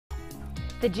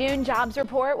The June jobs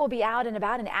report will be out in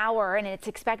about an hour, and it's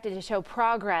expected to show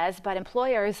progress, but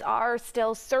employers are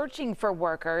still searching for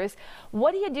workers.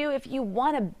 What do you do if you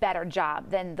want a better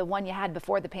job than the one you had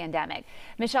before the pandemic?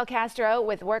 Michelle Castro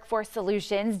with Workforce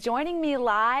Solutions joining me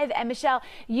live. And Michelle,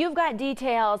 you've got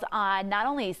details on not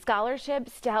only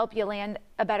scholarships to help you land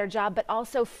a better job, but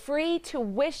also free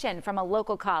tuition from a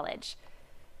local college.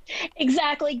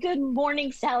 Exactly. Good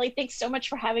morning, Sally. Thanks so much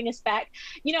for having us back.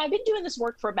 I've been doing this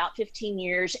work for about 15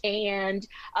 years, and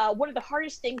one of the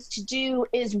hardest things to do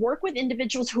is work with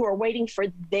individuals who are waiting for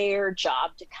their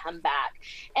job to come back.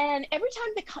 And every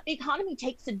time the economy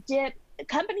takes a dip,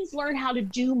 companies learn how to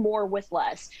do more with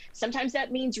less. Sometimes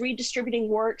that means redistributing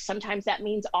work. Sometimes that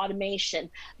means automation.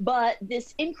 But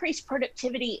this increased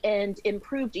productivity and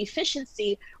improved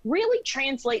efficiency really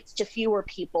translates to fewer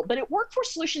people. But at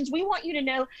Workforce Solutions, we want you to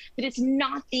know that it's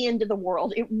not the end of the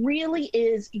world. It really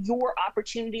is your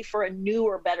opportunity for a new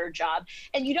or better job.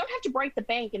 And you don't have to break the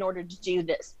bank in order to do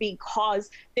this,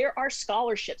 because there are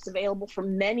scholarships available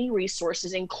from many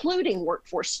resources, including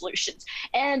Workforce Solutions.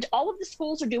 And all of the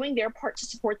schools are doing their part to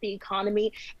support the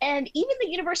economy. And even the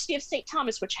University of St.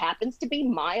 Thomas, which happens to be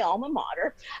my alma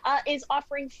mater, is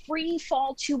offering free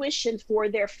fall tuition for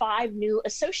their 5 new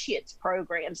associates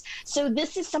programs. So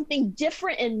this is something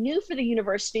different and new for the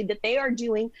university that they are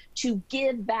doing to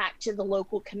give back to the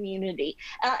local community.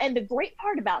 And the great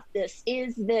part about this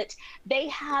is that they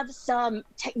have some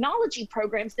technology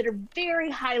programs that are very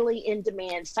highly in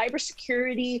demand.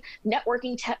 Cybersecurity,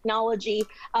 networking technology.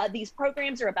 These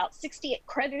programs are about 60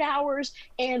 credit hours.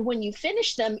 And when you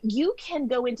finish them, you can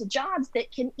go into jobs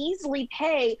that can easily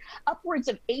pay upwards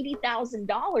of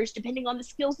 $80,000, depending on the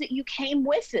skills that you came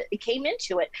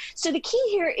into it. So the key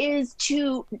here is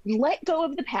to let go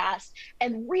of the past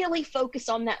and really focus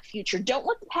on that future. Don't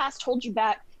let the past hold you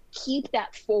back. Keep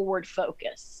that forward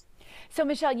focus. So,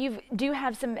 Michelle, you do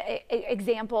have some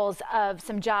examples of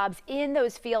some jobs in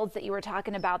those fields that you were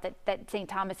talking about that St.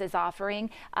 Thomas is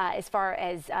offering as far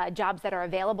as jobs that are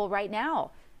available right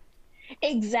now.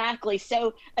 Exactly.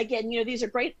 So again, these are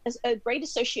great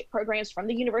associate programs from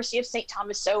the University of St.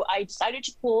 Thomas. So I decided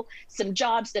to pull some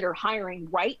jobs that are hiring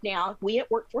right now. We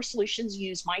at Workforce Solutions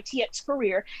use My TX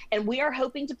Career, and we are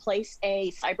hoping to place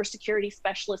a cybersecurity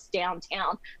specialist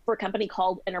downtown for a company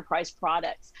called Enterprise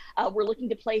Products. We're looking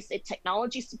to place a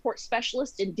technology support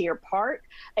specialist in Deer Park,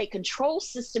 a control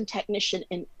system technician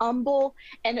in Humble,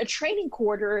 and a training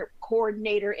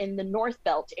coordinator in the North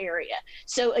Belt area.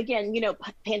 So again,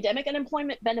 pandemic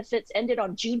unemployment benefits ended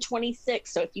on June 26th.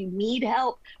 So if you need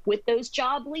help with those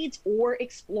job leads or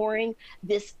exploring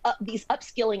these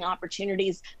upskilling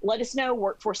opportunities, let us know.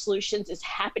 Workforce Solutions is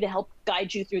happy to help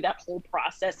guide you through that whole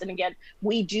process. And again,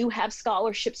 we do have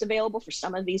scholarships available for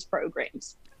some of these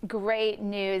programs. Great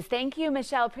news. Thank you,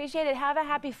 Michelle. Appreciate it. Have a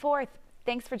happy 4th.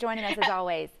 Thanks for joining us as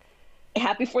always.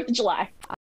 Happy 4th of July.